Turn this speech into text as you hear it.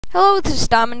Hello, this is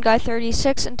Diamond Guy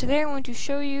 36, and today I'm going to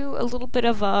show you a little bit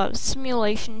of a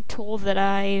simulation tool that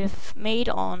I've made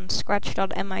on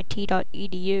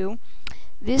scratch.mit.edu.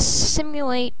 This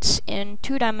simulates in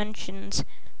 2 dimensions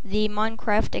the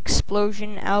Minecraft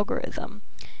explosion algorithm.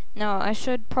 Now, I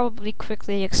should probably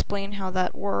quickly explain how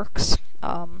that works,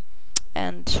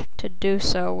 and to do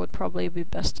so would probably be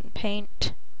best in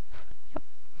Paint.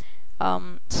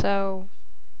 So,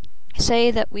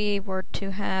 say that we were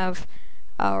to have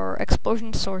our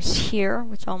explosion source here,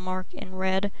 which I'll mark in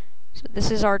red. So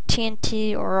this is our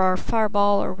TNT or our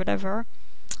fireball or whatever,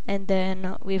 and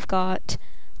then we've got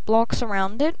blocks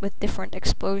around it with different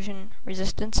explosion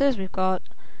resistances. We've got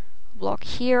a block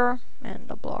here, and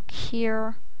a block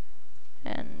here,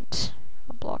 and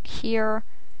a block here,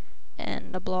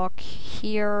 and a block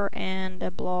here, and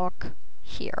a block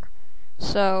here.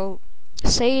 So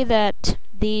say that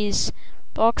these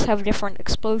blocks have different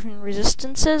explosion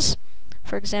resistances.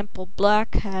 For example,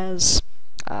 black has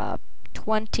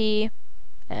 20,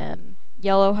 and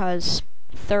yellow has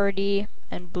 30,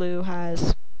 and blue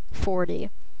has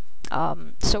 40.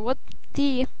 So what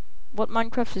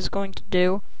Minecraft is going to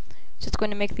do is it's going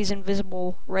to make these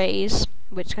invisible rays,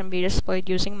 which can be displayed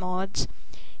using mods,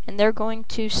 and they're going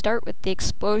to start with the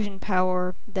explosion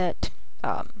power that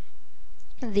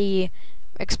the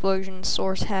explosion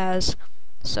source has.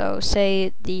 So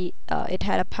say it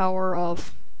had a power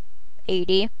of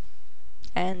 80,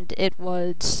 and it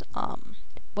was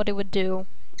what it would do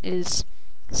is,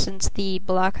 since the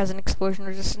black has an explosion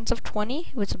resistance of 20,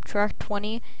 it would subtract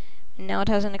 20, and now it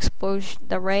has an explosion.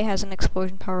 The ray has an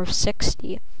explosion power of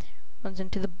 60. Runs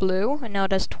into the blue, and now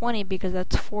it has 20 because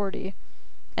that's 40.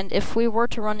 And if we were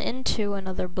to run into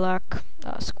another black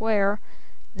square,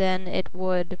 then it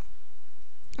would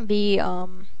be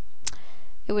the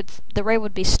ray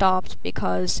would be stopped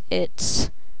because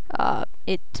its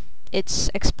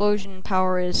explosion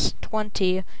power is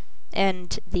 20,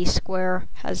 and the square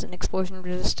has an explosion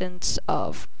resistance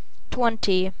of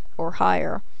 20 or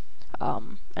higher,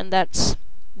 and that's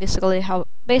basically how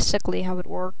it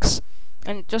works.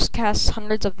 And it just casts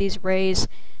hundreds of these rays,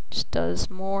 just does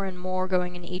more and more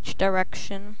going in each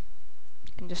direction.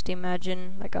 You can just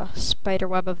imagine like a spider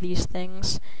web of these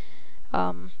things,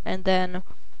 and then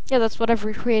yeah, that's what I've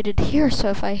recreated here. So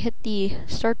if I hit the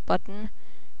start button,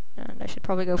 and I should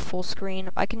probably go full screen,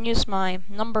 I can use my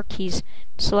number keys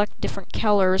to select different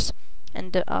colors,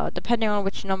 and depending on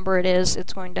which number it is,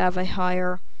 it's going to have a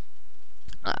higher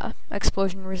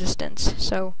explosion resistance.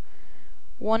 So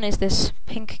 1 is this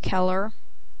pink color,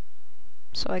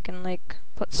 so I can like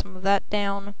put some of that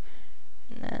down,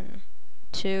 and then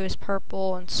 2 is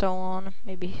purple, and so on,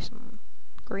 maybe some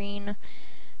green,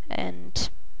 and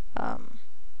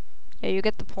yeah, you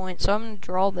get the point. So I'm going to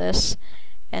draw this,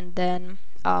 and then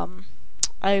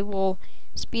I will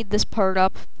speed this part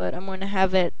up, but I'm going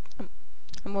to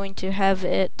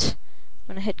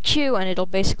hit Q, and it'll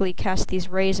basically cast these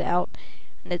rays out,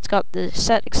 and it's got the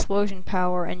set explosion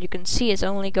power, and you can see it's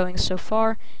only going so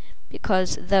far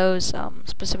because those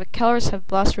specific colors have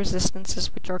blast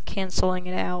resistances which are canceling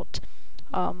it out.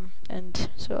 And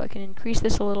so I can increase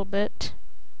this a little bit,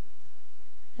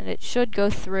 and it should go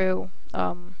through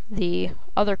the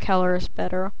other colors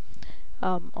better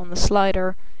on the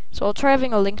slider. So I'll try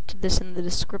having a link to this in the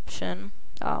description,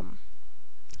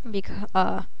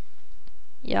 because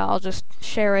yeah, I'll just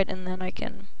share it, and then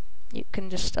you can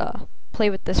just play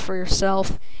with this for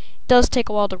yourself. It does take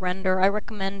a while to render. I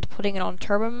recommend putting it on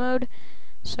turbo mode.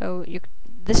 So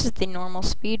this is the normal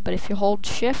speed, but if you hold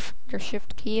your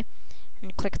shift key,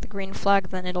 and click the green flag,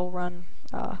 then it'll run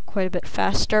quite a bit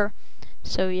faster.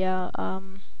 So yeah,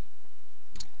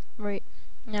 right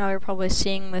now you're probably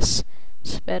seeing this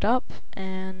sped up,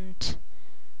 and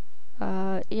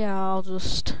yeah, I'll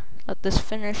just let this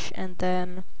finish, and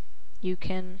then we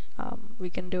can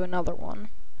do another one.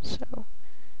 So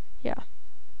yeah.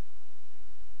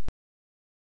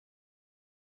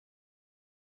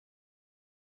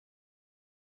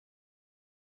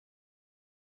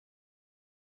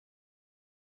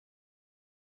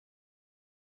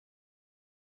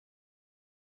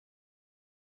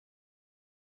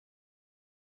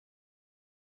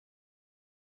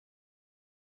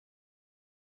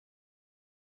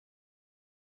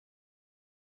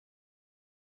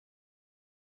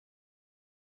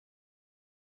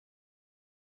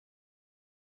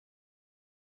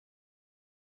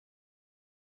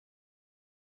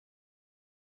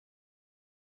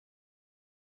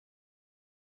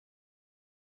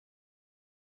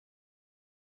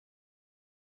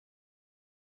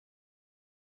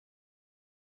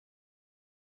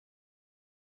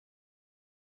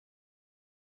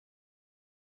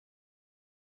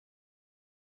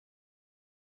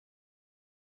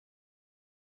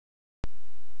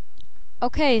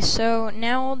 Okay, so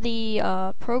now the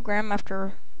program,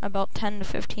 after about 10 to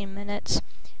 15 minutes,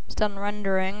 is done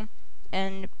rendering,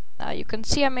 and you can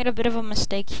see I made a bit of a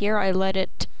mistake here. I let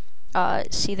it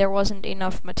see there wasn't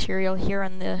enough material here,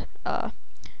 and the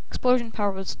explosion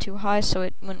power was too high, so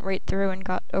it went right through and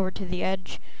got over to the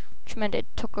edge, which meant it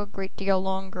took a great deal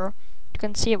longer. You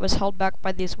can see it was held back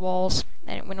by these walls,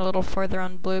 and it went a little further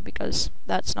on blue because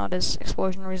that's not as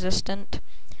explosion resistant.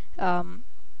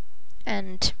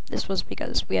 And this was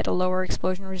because we had a lower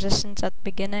explosion resistance at the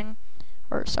beginning,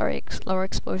 or sorry, lower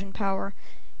explosion power,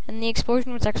 and the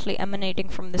explosion was actually emanating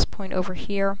from this point over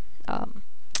here.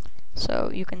 So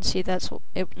you can see that's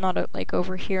not like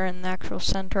over here in the actual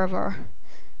center of our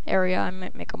area. I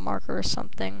might make a marker or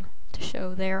something to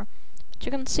show there. But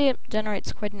you can see it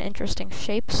generates quite an interesting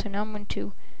shape. So now I'm going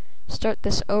to start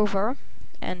this over,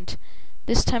 and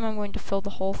this time I'm going to fill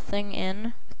the whole thing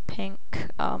in with pink.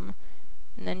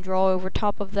 And then draw over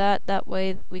top of that. That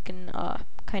way we can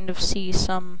kind of see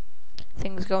some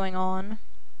things going on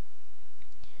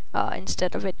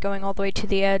instead of it going all the way to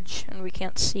the edge and we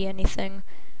can't see anything.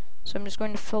 So I'm just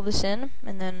going to fill this in,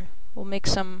 and then we'll make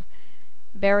some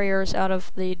barriers out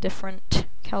of the different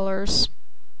colors.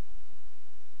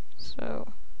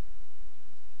 So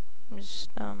I'm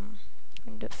just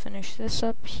going to finish this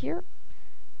up here.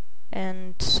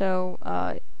 And so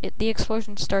the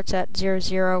explosion starts at 0,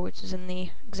 0, which is in the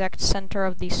exact center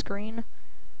of the screen.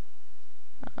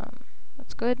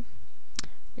 That's good.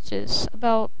 Which is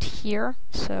about here.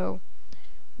 So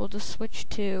we'll just switch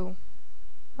to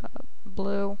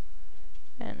blue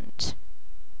and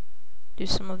do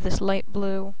some of this light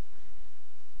blue,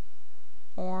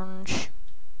 orange,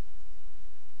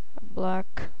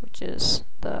 black, which is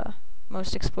the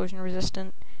most explosion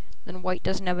resistant. Then white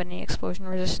doesn't have any explosion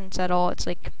resistance at all, it's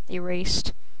like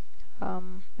erased.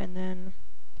 And then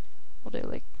we'll do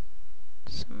like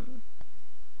some,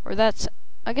 or that's,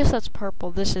 I guess that's purple,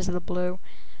 this is the blue.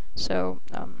 So,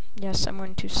 yes, I'm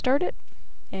going to start it,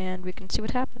 and we can see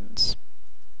what happens.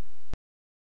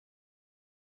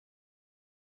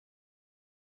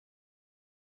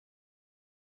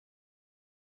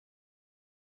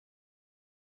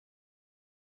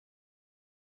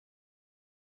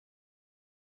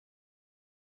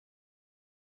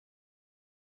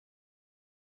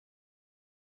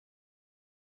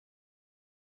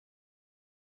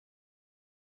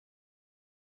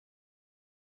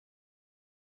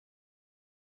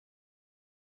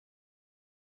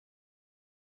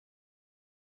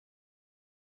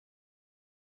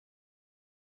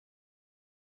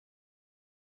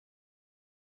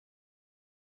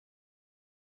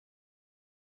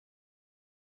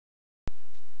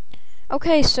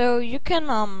 Okay, so you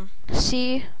can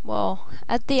see, well,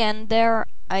 at the end there,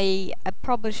 I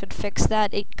probably should fix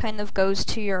that. It kind of goes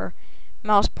to your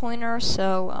mouse pointer,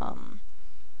 so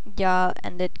yeah,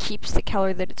 and it keeps the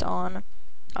color that it's on.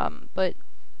 But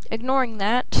ignoring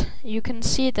that, you can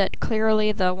see that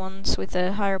clearly the ones with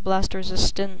a higher blast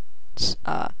resistance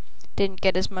didn't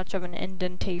get as much of an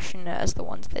indentation as the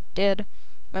ones that did.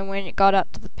 And when it got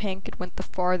up to the pink, it went the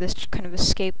farthest, kind of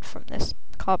escaped from this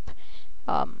cup.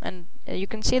 And you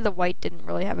can see the white didn't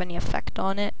really have any effect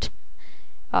on it.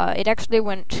 It actually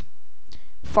went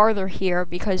farther here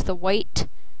because the white,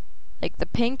 like the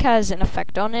pink has an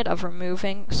effect on it of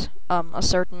removing a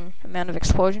certain amount of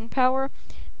explosion power,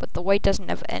 but the white doesn't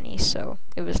have any, so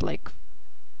it was like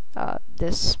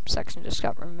this section just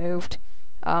got removed.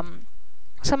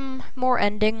 Some more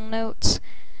ending notes.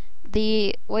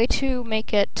 The way to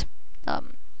make it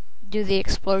do the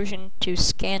explosion, to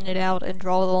scan it out and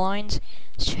draw the lines,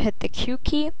 is to hit the Q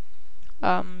key.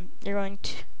 You're going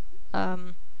to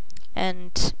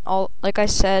and like I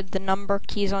said, the number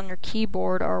keys on your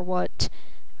keyboard are what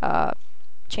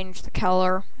change the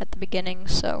color at the beginning,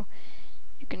 so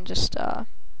you can just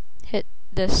hit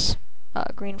this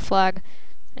green flag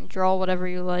and draw whatever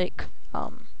you like,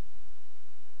 and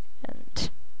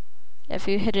if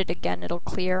you hit it again it'll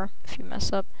clear if you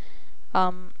mess up.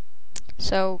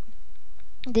 So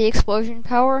the explosion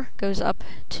power goes up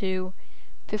to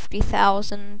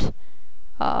 50,000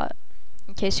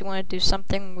 in case you want to do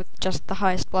something with just the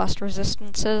highest blast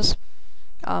resistances.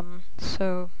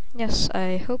 So yes,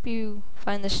 I hope you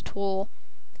find this tool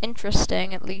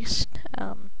interesting at least.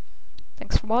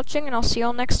 Thanks for watching, and I'll see you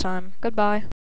all next time. Goodbye.